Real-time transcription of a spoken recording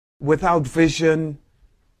without vision,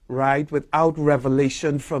 right, without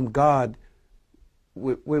revelation from God,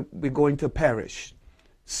 we're going to perish.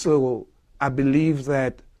 So I believe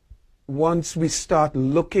that once we start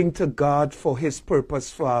looking to God for his purpose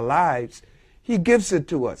for our lives, he gives it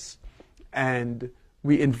to us. And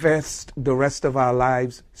we invest the rest of our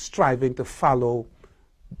lives striving to follow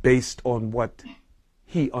based on what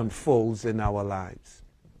he unfolds in our lives.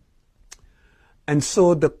 And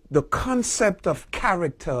so the concept of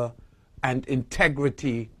character and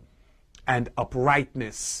integrity and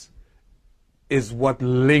uprightness is what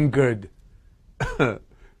lingered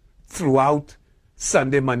throughout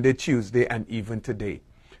Sunday, Monday, Tuesday, and even today.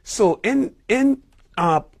 So in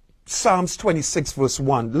Psalms 26 verse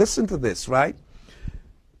 1, listen to this, right?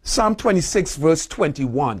 Psalm 26 verse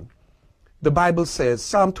 21, the Bible says,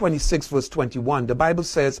 Psalm 26 verse 21, the Bible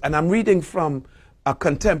says, and I'm reading from a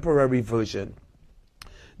contemporary version.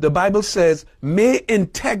 The Bible says, may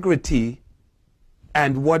integrity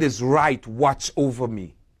and what is right watch over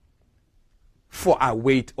me, for I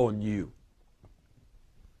wait on you.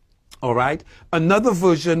 All right? Another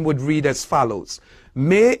version would read as follows.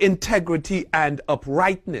 May integrity and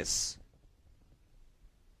uprightness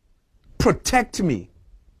protect me,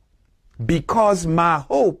 because my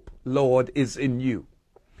hope, Lord, is in you.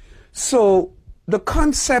 So the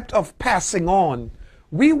concept of passing on,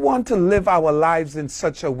 we want to live our lives in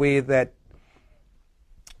such a way that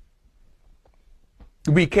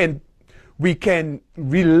we can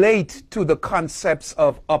relate to the concepts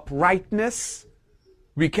of uprightness,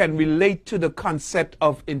 we can relate to the concept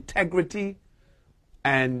of integrity,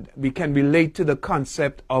 and we can relate to the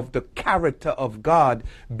concept of the character of God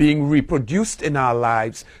being reproduced in our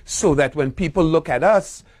lives, so that when people look at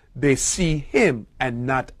us, they see him and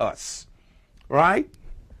not us. Right?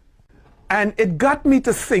 And it got me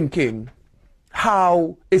to thinking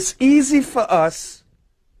how it's easy for us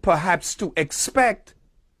perhaps to expect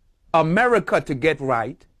America to get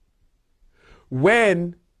right,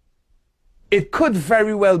 when it could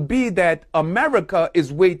very well be that America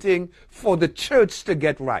is waiting for the church to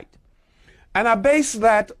get right. And I base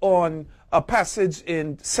that on a passage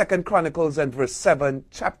in 2 Chronicles and verse 7,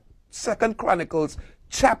 2 Chronicles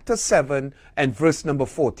chapter 7 and verse number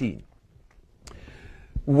 14,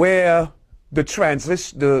 where the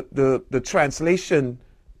translation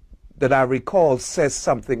that I recall says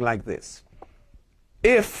something like this.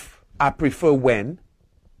 If, I prefer when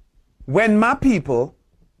my people,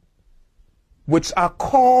 which are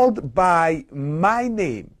called by my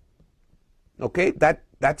name, okay,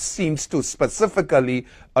 that seems to specifically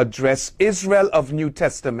address Israel of New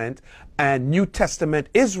Testament and New Testament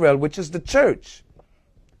Israel, which is the church,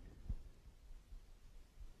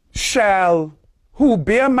 who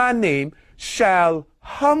bear my name, shall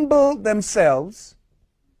humble themselves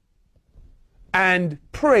and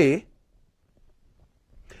pray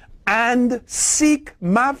and seek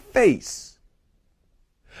my face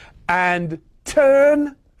and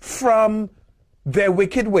turn from their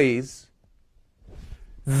wicked ways,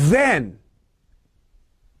 then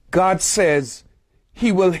God says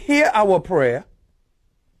he will hear our prayer,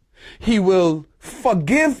 he will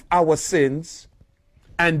forgive our sins,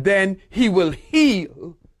 and then he will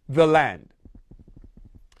heal the land.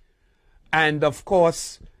 And of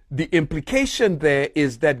course, the implication there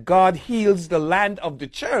is that God heals the land of the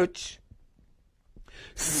church,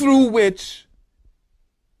 through which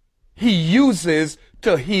he uses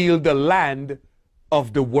to heal the land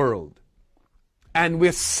of the world. And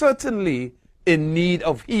we're certainly in need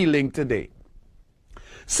of healing today.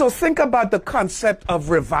 So think about the concept of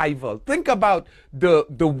revival. Think about the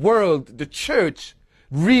world, the church,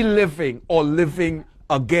 reliving or living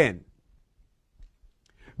again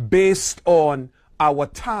based on our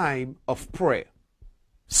time of prayer,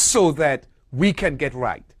 so that we can get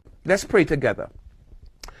right. Let's pray together.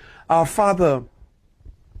 Our Father,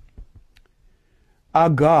 our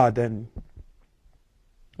God, and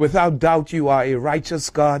without doubt you are a righteous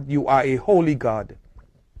God, you are a holy God.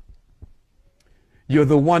 You're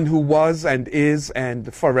the one who was and is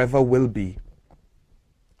and forever will be.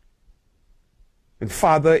 And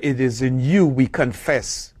Father, it is in you we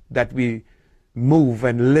confess that we move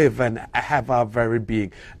and live and have our very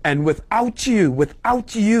being. And without you,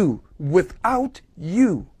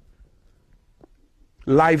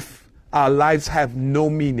 our lives have no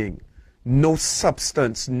meaning, no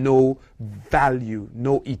substance, no value,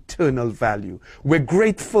 no eternal value. We're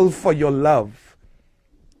grateful for your love.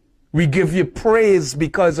 We give you praise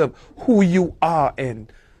because of who you are and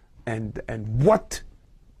what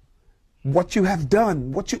you have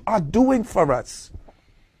done, what you are doing for us.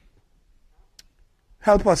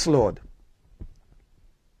 Help us, Lord.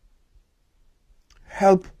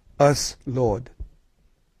 Help us, Lord,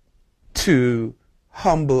 to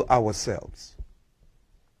humble ourselves.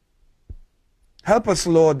 Help us,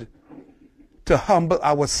 Lord, to humble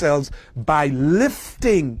ourselves by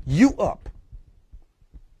lifting you up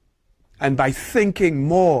and by thinking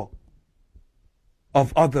more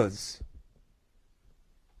of others.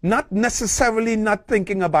 Not necessarily not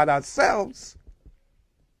thinking about ourselves,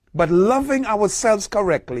 but loving ourselves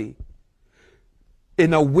correctly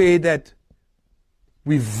in a way that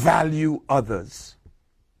we value others.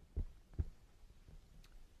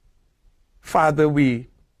 Father, we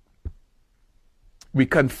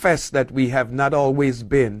confess that we have not always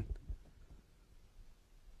been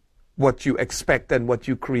what you expect and what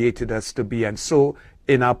you created us to be. And so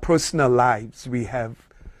in our personal lives,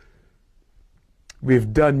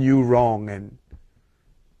 we've done you wrong,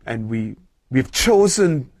 and we've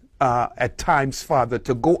chosen at times, Father,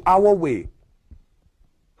 to go our way,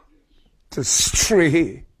 to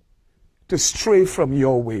stray from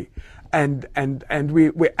your way. And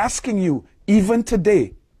we're asking you, even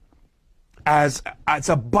today, as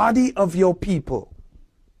a body of your people,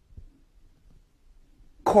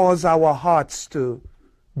 cause our hearts to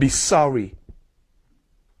be sorry,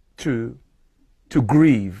 to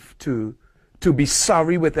grieve, to be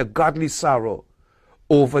sorry with a godly sorrow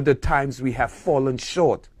over the times we have fallen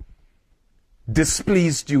short,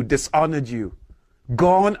 displeased you, dishonored you,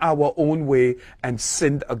 gone our own way, and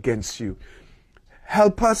sinned against you.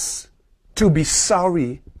 Help us to be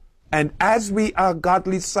sorry, and as we are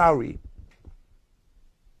godly sorry,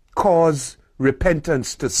 cause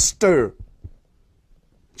repentance to stir,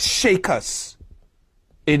 shake us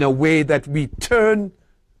in a way that we turn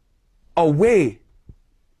away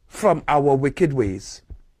from our wicked ways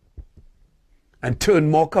and turn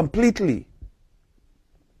more completely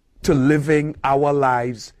to living our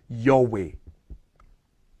lives your way.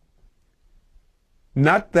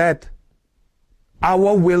 Not that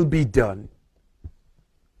our will be done,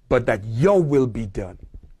 but that your will be done,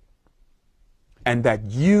 and that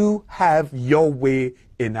you have your way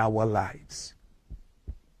in our lives.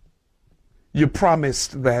 You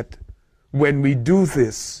promised that when we do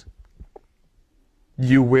this,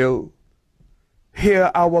 you will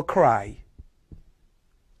hear our cry.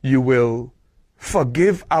 You will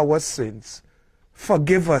forgive our sins.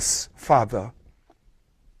 Forgive us, Father,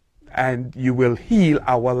 and you will heal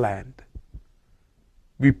our land.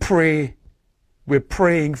 We're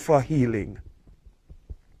praying for healing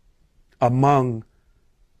among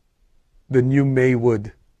the new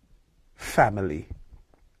Maywood family.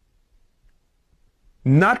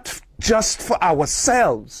 Not just for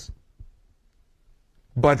ourselves,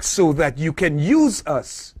 but so that you can use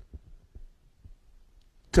us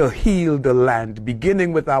to heal the land,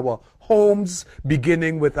 beginning with our homes,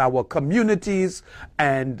 beginning with our communities,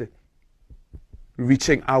 and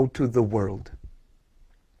reaching out to the world.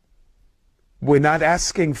 We're not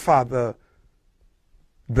asking, Father,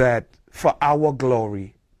 that for our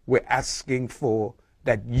glory. We're asking for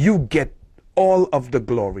that you get all of the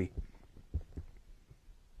glory.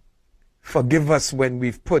 Forgive us when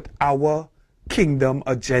we've put our kingdom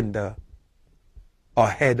agenda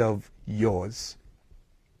ahead of yours.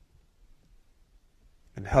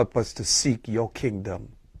 And help us to seek your kingdom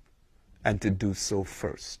and to do so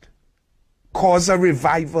first. Cause a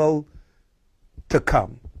revival to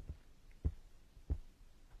come.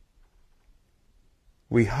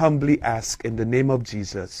 We humbly ask in the name of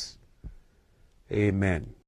Jesus. Amen.